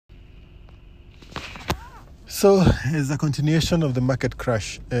So, as a continuation of the market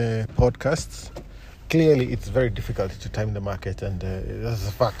crash podcasts, clearly it's very difficult to time the market, and that's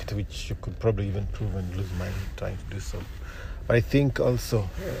a fact which you could probably even prove and lose money trying to do so. But I think also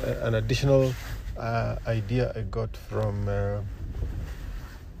an additional idea I got from,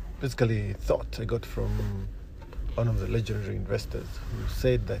 thought I got from one of the legendary investors who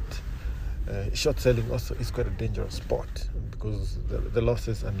said that short selling also is quite a dangerous sport because the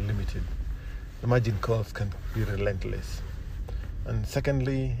losses are unlimited. The margin calls can be relentless. And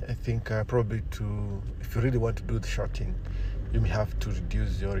secondly, I think probably if you really want to do the shorting, you may have to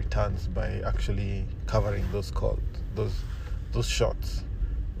reduce your returns by actually covering those calls, those shorts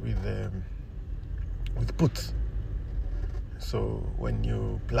with puts. So when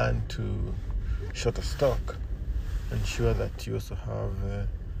you plan to short a stock, ensure that you also have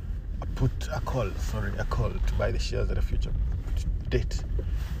a call to buy the shares at a future date.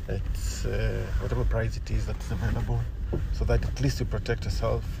 It's whatever price it is that's available, so that at least you protect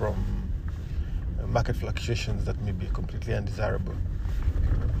yourself from market fluctuations that may be completely undesirable.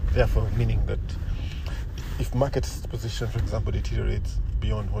 Therefore, meaning that if market position, for example, deteriorates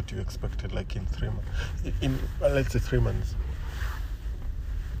beyond what you expected, like in 3 months, let's say 3 months,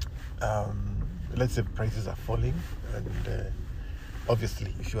 let's say prices are falling, and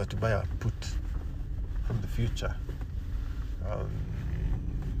obviously, if you were to buy a put from the future,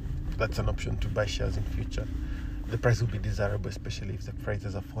 that's an option to buy shares in future. The price will be desirable, especially if the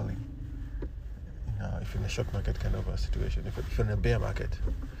prices are falling. If in a short market kind of a situation, if you're in a bear market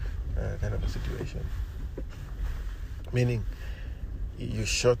kind of a situation, meaning you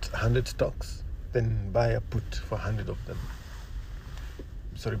short 100 stocks, then buy a put for 100 of them.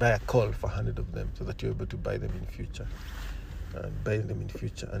 Buy a call for 100 of them, so that you're able to buy them in future,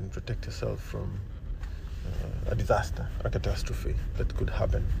 and protect yourself from a disaster, a catastrophe that could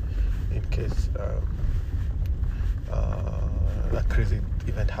happen in case a crazy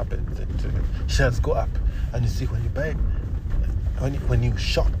event happens and shares go up. And you see, when you buy, when you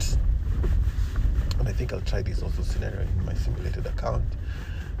short, and I think I'll try this also scenario in my simulated account,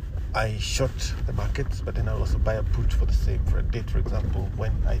 I short the markets, but then I'll also buy a put for a date, for example,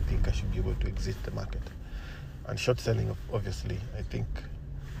 when I think I should be able to exit the market. And short selling, obviously, I think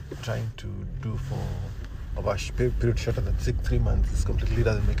trying to do for a period shorter than 3 months completely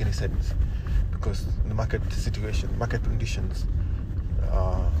doesn't make any sense, because the market conditions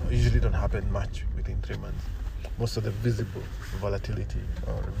usually don't happen much within 3 months. Most of the visible volatility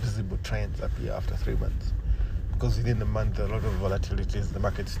or visible trends appear after 3 months, because within a month a lot of volatilities. The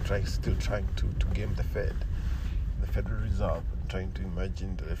market is still trying to game the Federal Reserve, trying to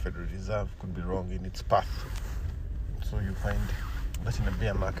imagine that the Federal Reserve could be wrong in its path. So you find that in a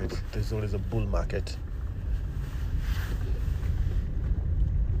bear market there's always a bull market,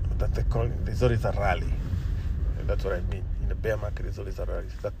 that they call it, there's always a rally. And that's what I mean. In a bear market, there's always a rally.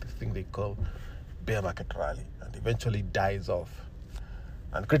 It's that thing they call bear market rally, and eventually dies off.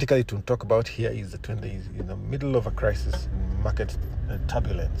 And critically to talk about here is that when there is in the middle of a crisis, market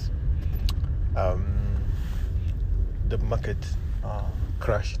turbulence, the market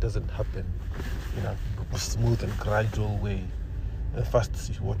crash doesn't happen in a smooth and gradual way.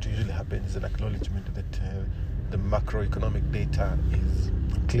 First, what usually happens is an acknowledgement that the macroeconomic data is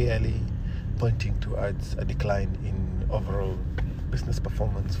clearly pointing towards a decline in overall business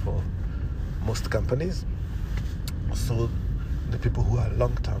performance for most companies. So the people who are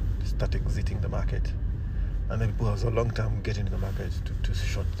long-term start exiting the market, and the people who are long-term get into the market to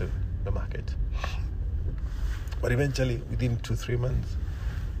short the market. But eventually, within 2-3 months,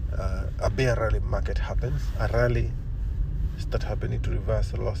 a bear rally market happens. A rally start happening to reverse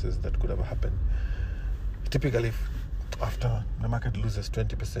the losses that could have happened. Typically, after the market loses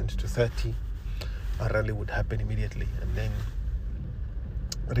 20% to 30%, a rally would happen immediately, and then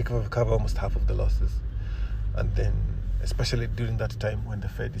recover almost half of the losses. And then, especially during that time when the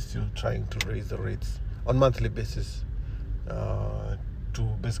Fed is still trying to raise the rates on monthly basis to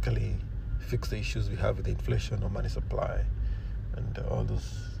basically fix the issues we have with the inflation or money supply and all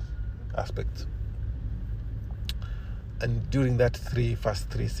those aspects. And during that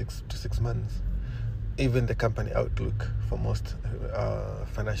first 6 to 6 months, even the company outlook for most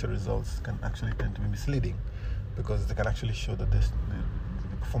financial results can actually tend to be misleading, because they can actually show that the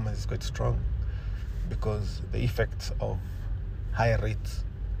performance is quite strong, because the effects of higher rates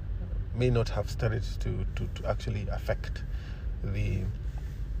may not have started to actually affect the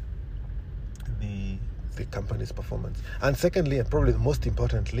company's performance. And secondly, and probably most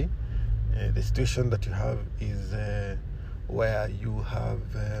importantly, the situation that you have is where you have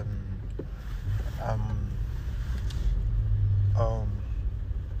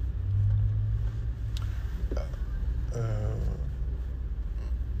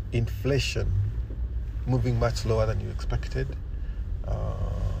inflation moving much lower than you expected.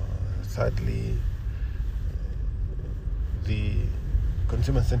 Thirdly, the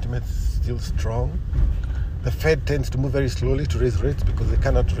consumer sentiment is still strong. The Fed tends to move very slowly to raise rates because they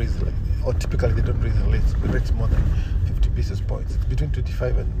cannot raise, or typically they don't raise rates more than 50 basis points. It's between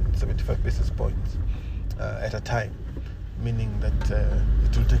 25 and 75 basis points at a time, meaning that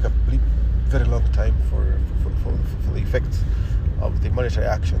it will take a very long time for the effects of the monetary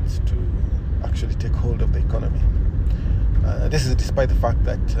actions to actually take hold of the economy. This is despite the fact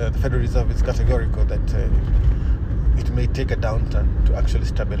that the Federal Reserve is categorical that it may take a downturn to actually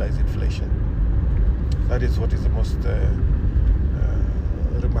stabilize inflation. That is what is the most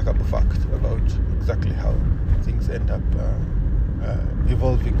remarkable fact about exactly how things end up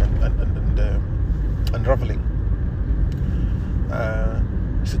evolving and unraveling.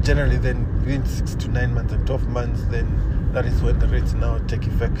 So generally then within 6 to 9 months and 12 months, then that is when the rates now take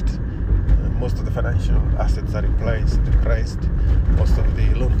effect. Most of the financial assets are repriced. Most of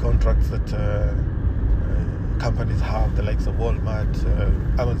the loan contracts that companies have, the likes of Walmart,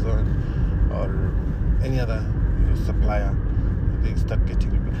 Amazon, or any other supplier, they start getting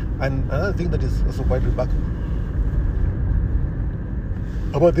repriced. And another thing that is also quite remarkable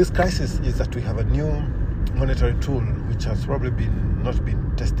about this crisis is that we have a new monetary tool which has probably not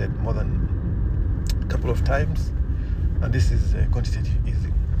been tested more than a couple of times, and this is quantitative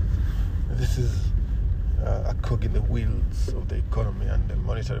easing. This is a cog in the wheels of the economy and the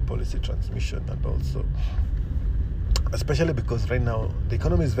monetary policy transmission, and also especially because right now the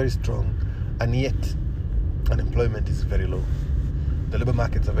economy is very strong and yet unemployment is very low. The labor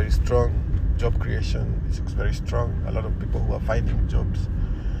markets are very strong, job creation is very strong. A lot of people who are finding jobs,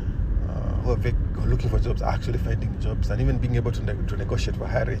 who are looking for jobs, are actually finding jobs and even being able to negotiate for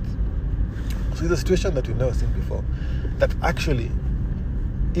higher rates. So it's a situation that we've never seen before, that actually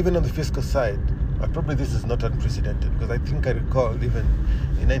even on the fiscal side, probably this is not unprecedented, because I think I recall even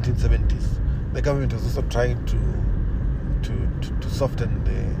in 1970s, the government was also trying to soften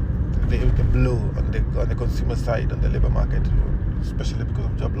the blow on the consumer side, on the labor market, especially because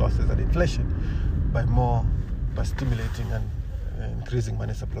of job losses and inflation, by stimulating and increasing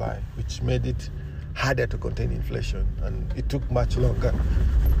money supply, which made it harder to contain inflation, and it took much longer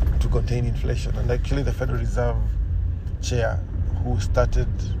to contain inflation. And actually the Federal Reserve chair, who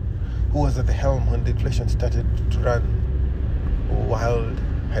was at the helm when the inflation started to run wild,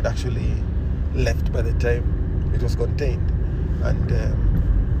 had actually left by the time it was contained. And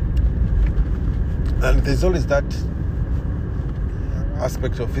there's always that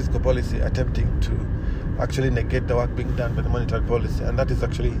aspect of fiscal policy attempting to actually negate the work being done by the monetary policy, and that is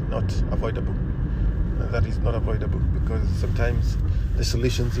actually not avoidable. That is not avoidable, because sometimes the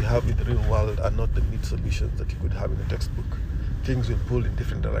solutions you have in the real world are not the neat solutions that you could have in a textbook. Things will pull in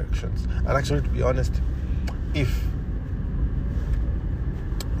different directions. And actually, to be honest, if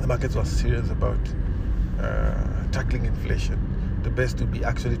the markets were serious about tackling inflation, the best would be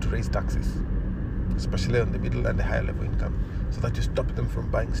actually to raise taxes, especially on the middle and the higher level income, so that you stop them from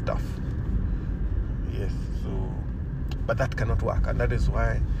buying stuff. Yes, but that cannot work, and that is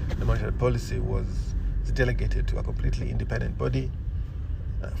why the monetary policy was delegated to a completely independent body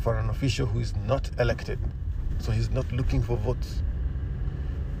for an official who is not elected. So he's not looking for votes.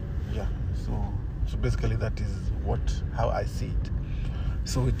 Yeah, so basically that is how I see it.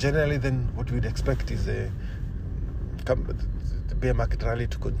 So generally then what we'd expect is the bear market rally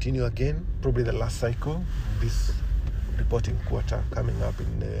to continue again, probably the last cycle, this reporting quarter coming up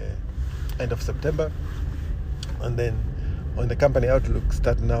in the end of September. And then when the company outlook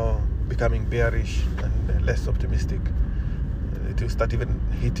start now becoming bearish and less optimistic, it will start even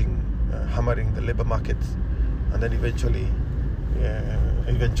hammering the labor markets. And then eventually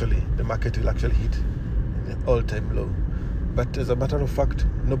the market will actually hit the all-time low. But as a matter of fact,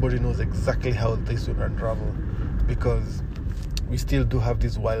 nobody knows exactly how this will unravel, because we still do have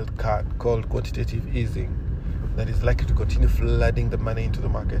this wild card called quantitative easing that is likely to continue flooding the money into the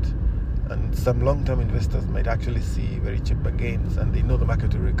market. And some long-term investors might actually see very cheap gains, and they know the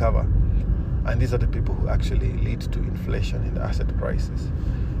market will recover. And these are the people who actually lead to inflation in the asset prices.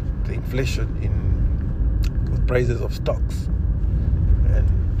 The inflation in prices of stocks, and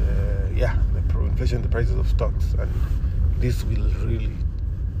the inflation in the prices of stocks, and this will really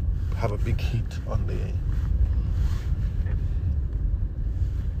have a big hit on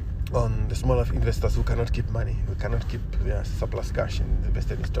the smaller investors who cannot keep money, who cannot keep their surplus cash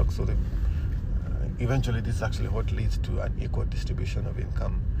invested in stocks. So eventually this is actually what leads to an equal distribution of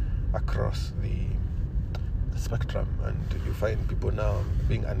income across the spectrum, and you find people now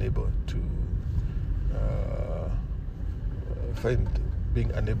being unable to find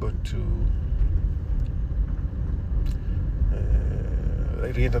being unable to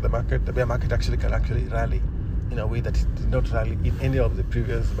re-enter the market. The bear market can actually rally in a way that it did not rally in any of the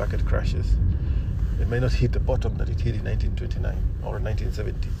previous market crashes. It may not hit the bottom that it hit in 1929 or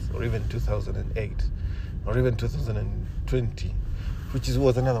 1970s or even 2008 or even 2020, which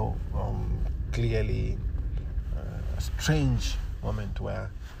was another clearly a strange moment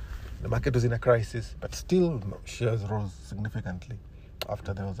where the market was in a crisis, but still shares rose significantly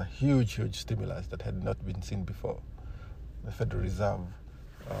after there was a huge stimulus that had not been seen before. The Federal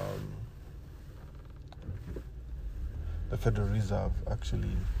Reserve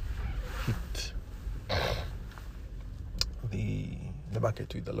actually hit the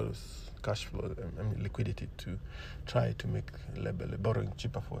market with a lot of cash flow, liquidity to try to make borrowing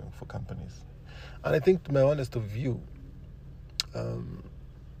cheaper for companies. And I think, to my honest view,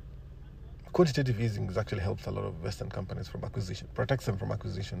 quantitative easing actually helps a lot of Western companies from acquisition, protects them from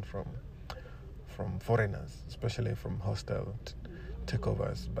acquisition from foreigners, especially from hostile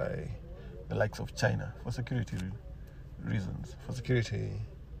takeovers by the likes of China for security reasons. And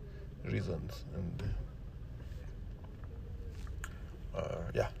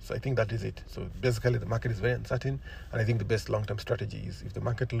so I think that is it. So basically the market is very uncertain, and I think the best long-term strategy is if the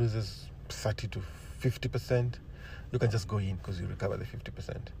market loses 30 to 50%, you can just go in because you recover the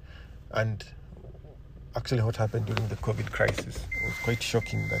 50%. And actually what happened during the COVID crisis was quite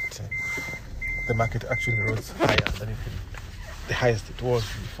shocking, that the market actually rose higher than the highest it was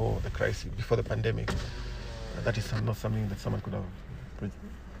before the crisis, before the pandemic. That is not something that someone could have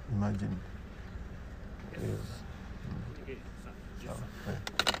imagined.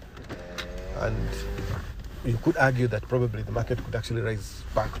 And you could argue that probably the market could actually rise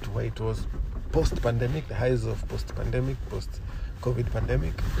back to where it was post-pandemic, the highs of post-pandemic, post-COVID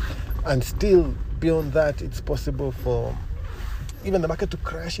pandemic. And still, beyond that, it's possible for even the market to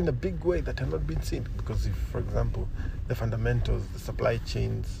crash in a big way that had not been seen. Because if, for example, the fundamentals, the supply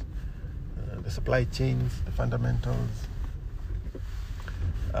chains, the fundamentals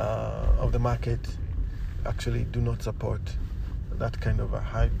of the market actually do not support that kind of a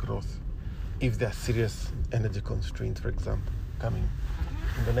high growth. If there are serious energy constraints, for example, coming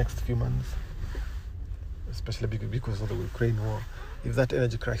in the next few months, especially because of the Ukraine war, if that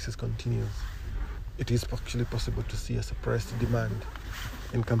energy crisis continues, it is actually possible to see a suppressed demand,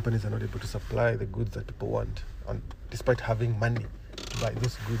 and companies are not able to supply the goods that people want, and despite having money to buy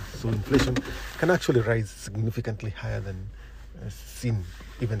those goods. So inflation can actually rise significantly higher than seen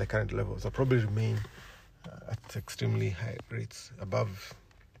even the current levels, or probably remain at extremely high rates, above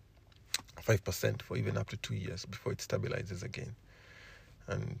 5% for even up to 2 years before it stabilizes again.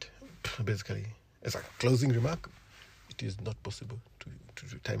 And basically, as a closing remark, it is not possible to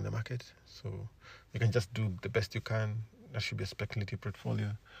time the market. So you can just do the best you can. That should be a speculative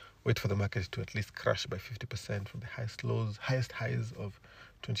portfolio. Wait for the market to at least crash by 50% from the highest highs of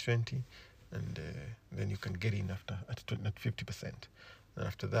 2020, and then you can get in at 50%. And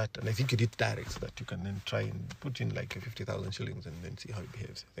after that, and I think you did direct, so that you can then try and put in like 50,000 shillings and then see how it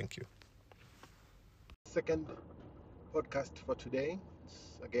behaves. Thank you. Second podcast for today.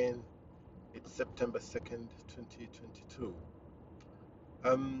 It's September 2nd, 2022.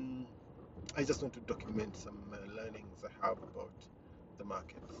 I just want to document some learnings I have about the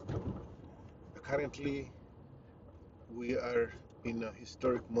markets. Currently, we are in a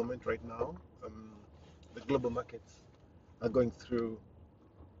historic moment right now. The global markets are going through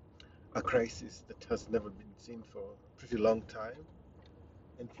a crisis that has never been seen for a pretty long time.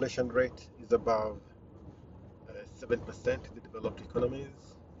 Inflation rate is above 7% in the developed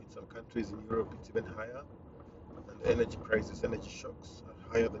economies. In some countries in Europe, it's even higher. And energy prices, energy shocks are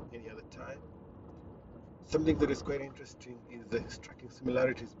higher than any other time. Something that is quite interesting is the striking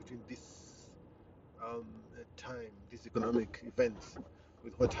similarities between this time, these economic events,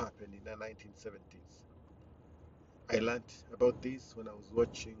 with what happened in the 1970s. I learned about this when I was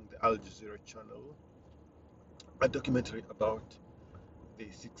watching the Al Jazeera channel, a documentary about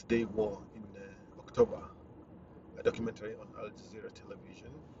the Six-Day War in October, a documentary on Al Jazeera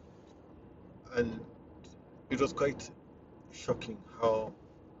television. And it was quite shocking how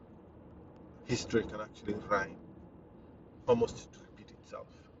history can actually rhyme, almost to repeat itself.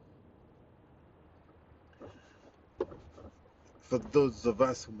 For those of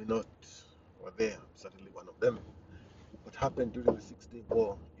us who may not were there, I'm certainly one of them, what happened during the Six-Day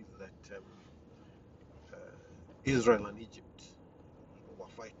War is that Israel and Egypt were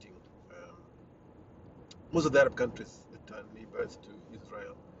fighting. Most of the Arab countries that are neighbors to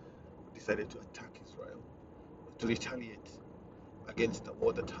Israel decided to attack Israel to retaliate against a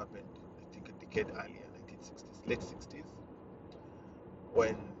war that happened, I think, a decade earlier, 1960s, late 60s.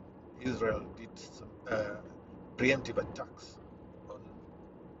 when Israel did some preemptive attacks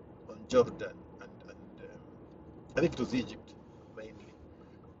on Jordan and I think it was Egypt mainly,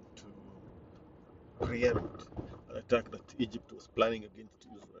 to preempt an attack that Egypt was planning against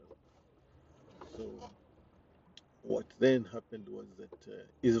Israel. So what then happened was that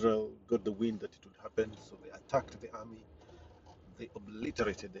Israel got the wind that it would happen, so they attacked the army. They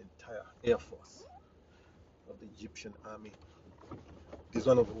obliterated the entire air force of the Egyptian army. It is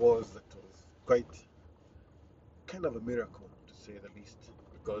one of the wars that was quite kind of a miracle, to say the least,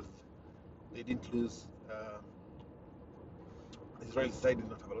 because they didn't lose. The Israeli side did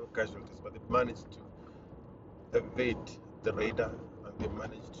not have a lot of casualties, but they managed to evade the radar, and they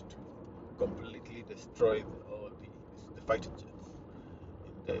managed to completely destroy all the fighter jets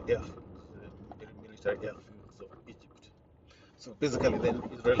in the airfields, the military airfields of Egypt. So basically, then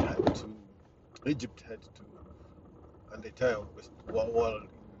Egypt had to, and the entire West world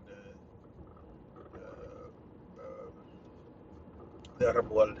in the Arab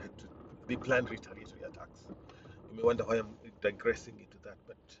world had to be planned retaliatory attacks. You may wonder why I'm digressing into that,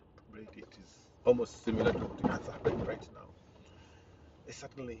 but really it is almost similar to what has happened right now.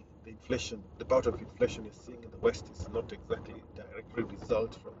 Certainly, the bout of inflation you're seeing in the West is not exactly a direct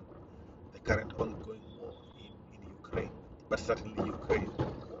result from the current ongoing war in Ukraine, but certainly Ukraine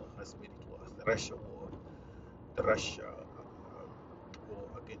war has made it worse. The Russia war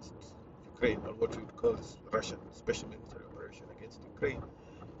against Ukraine, or what we would call this Russian special military operation against Ukraine,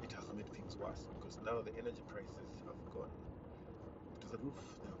 it has made things worse because now the energy prices have gone to the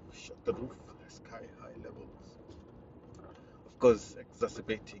roof. They have shot the roof, sky high levels. Of course,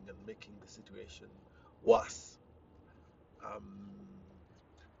 exacerbating and making the situation worse. And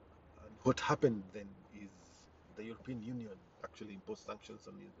what happened then is the European Union actually imposed sanctions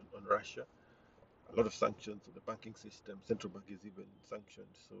on Russia. A lot of sanctions on the banking system. Central bank is even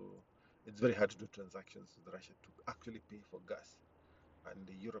sanctioned. So it's very hard to do transactions with Russia to actually pay for gas. And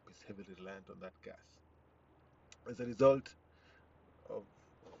Europe is heavily reliant on that gas. As a result of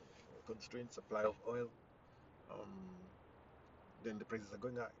constrained supply of oil, um, then the prices are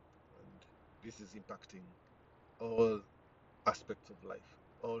going high. And this is impacting all aspects of life.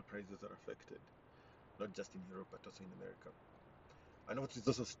 All prices are affected, not just in Europe, but also in America. And what is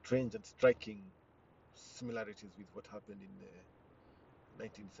also strange and striking similarities with what happened in the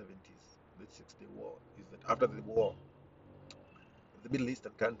 1970s, the Six-Day War, is that after the war, the Middle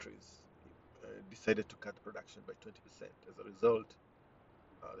Eastern countries decided to cut production by 20%. As a result,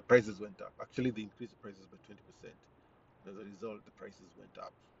 the prices went up. Actually, they increased the prices by 20%. As a result, the prices went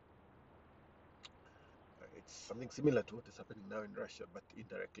up. It's something similar to what is happening now in Russia, but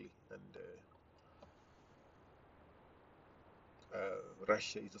indirectly. And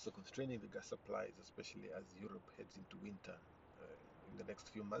Russia is also constraining the gas supplies, especially as Europe heads into winter in the next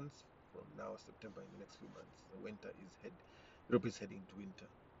few months. From now, September, in the next few months, Europe is heading to winter,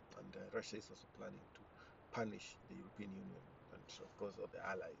 and Russia is also planning to punish the European Union and, of course, all the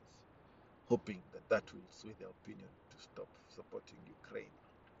allies, hoping that that will sway their opinion to stop supporting Ukraine,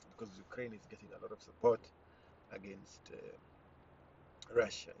 because Ukraine is getting a lot of support against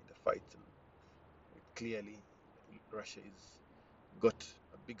Russia in the fight, and clearly Russia is got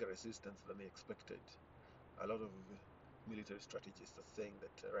a bigger resistance than they expected. A lot of military strategists are saying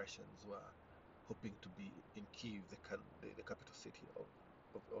that Russians were hoping to be in Kyiv, the capital city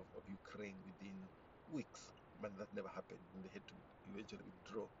of Ukraine, within weeks, but that never happened, and they had to eventually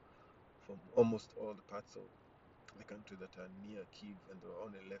withdraw from almost all the parts of the country that are near Kyiv, and they were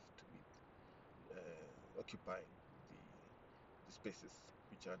only left with occupying the spaces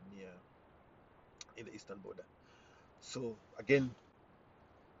which are near in the eastern border. So again,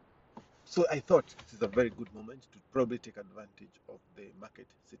 so I thought this is a very good moment to probably take advantage of the market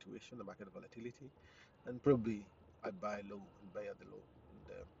situation, the market volatility, and probably I buy low and buy at the low.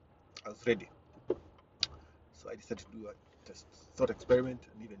 And I was ready. So I decided to do a test thought experiment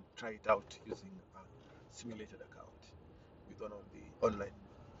and even try it out using a simulated account with one of the online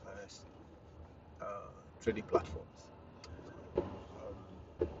trading platforms.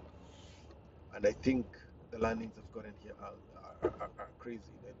 And I think the learnings I've gotten here are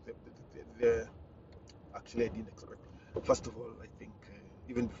crazy. They're actually I didn't expect. First of all, I think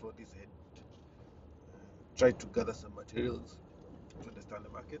even before this, I had tried to gather some materials to understand the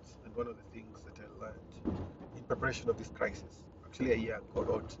markets. And one of the things that I learned in preparation of this crisis, actually a year ago,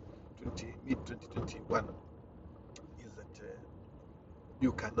 about mid 2021, is that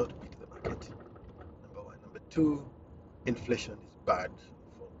you cannot beat the market. Number one. Number two, inflation is bad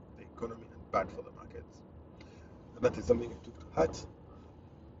for the economy and bad for the markets. And that is something I took to heart.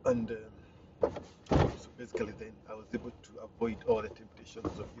 And so basically then I was able to avoid all the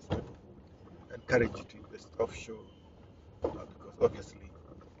temptations of these people who would encourage you to invest offshore, because obviously,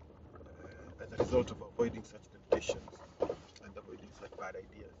 as a result of avoiding such temptations and avoiding such bad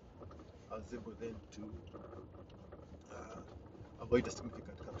ideas, I was able then to avoid a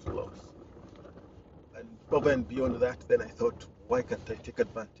significant capital loss. And over and beyond that, then I thought, why can't I take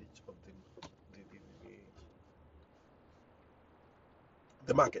advantage of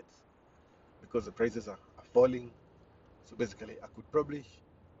the markets? Because the prices are falling. So basically, I could probably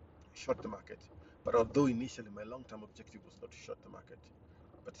short the market. But although initially my long-term objective was not to short the market,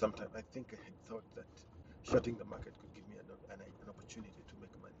 but sometimes I think I had thought that shorting the market could give me an opportunity to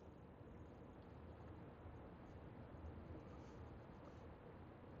make money.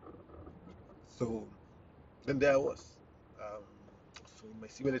 So then there I was. Um, so in my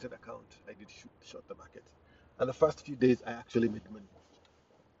simulated account, I did short the market. And the first few days, I actually made money.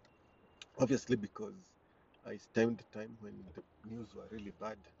 Obviously, because I timed the time when the news were really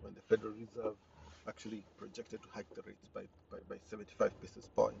bad, when the Federal Reserve actually projected to hike the rates by 75 basis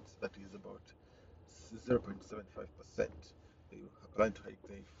points, that is about 0.75%. They plan to hike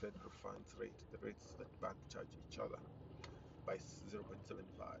the federal funds rate, the rates that banks charge each other, by 0.75.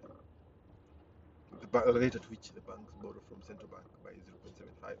 The rate at which the banks borrow from central bank by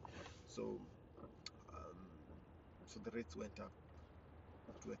 0.75. So, um, so the rates went up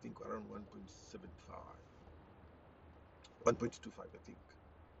to I think around 1.75, 1.25, I think.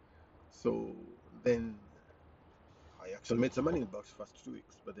 So then I actually made some money in about the first 2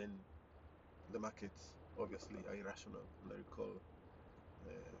 weeks, but then the markets obviously are irrational. And I recall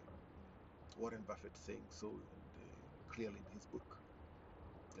Warren Buffett saying so, and clearly in his book,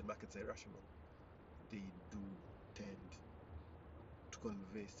 the markets are irrational. They do tend to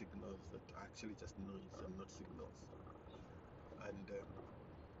convey signals that are actually just noise and not signals. And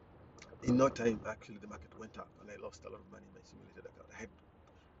in no time, actually, the market went up, and I lost a lot of money in my simulated account. I had,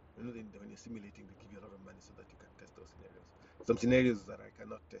 when you're simulating, they give you a lot of money so that you can test those scenarios. Some scenarios that I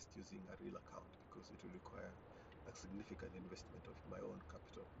cannot test using a real account because it will require a significant investment of my own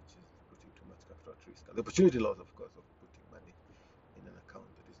capital, which is putting too much capital at risk. And the opportunity loss, of course, of putting money in an account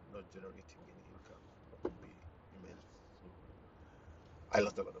that is not generating any income would be immense. So I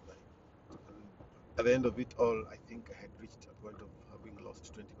lost a lot of money. And at the end of it all, I think I had reached a point of having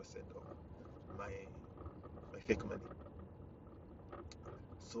lost 20% of my fake money.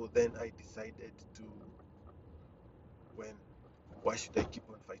 So then I decided to, when why should I keep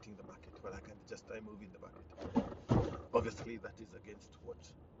on fighting the market when I can just try moving the market? Obviously, that is against what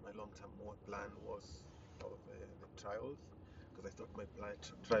my long-term plan was of the trials, because I thought my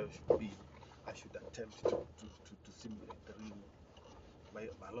trial should be, I should attempt to simulate the real,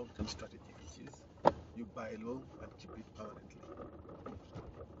 my long-term strategy, which is you buy low and keep it permanently.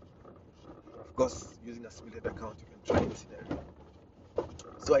 Of course, using a simulated account, you can try any scenario.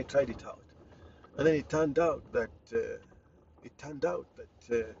 So I tried it out, and then it turned out that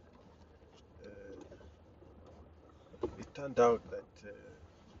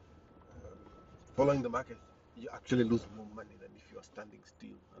following the market, you actually lose more money than if you are standing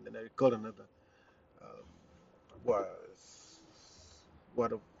still. And then I recall another um, was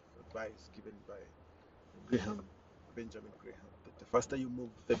word of advice given by Benjamin Graham, that the faster you move,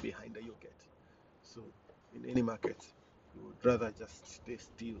 the behinder you get. So in any market, you would rather just stay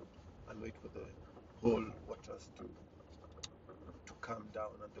still and wait for the whole waters to calm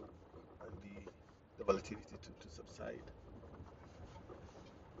down and the volatility to subside.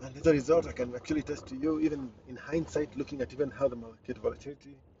 And as a result, I can actually test to you, even in hindsight, looking at even how the market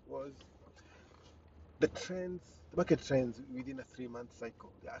volatility was, the market trends within a 3 month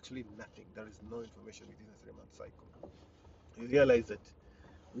cycle, they're actually nothing. There is no information within a 3 month cycle. You realize that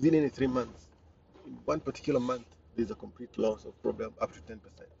within any 3 months, in one particular month, there's a complete loss of problem up to 10%.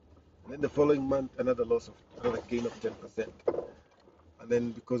 And then the following month, another gain of 10%. And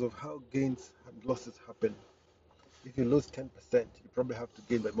then because of how gains and losses happen, if you lose 10%, you probably have to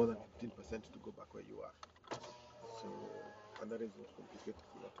gain by more than 15% to go back where you are. So, and that is what complicates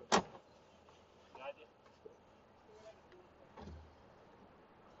a lot of.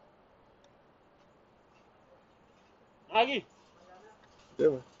 Lagi.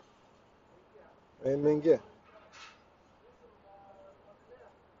 Sema, nimeingia.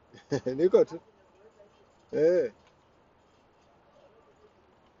 Niko tu. Eh.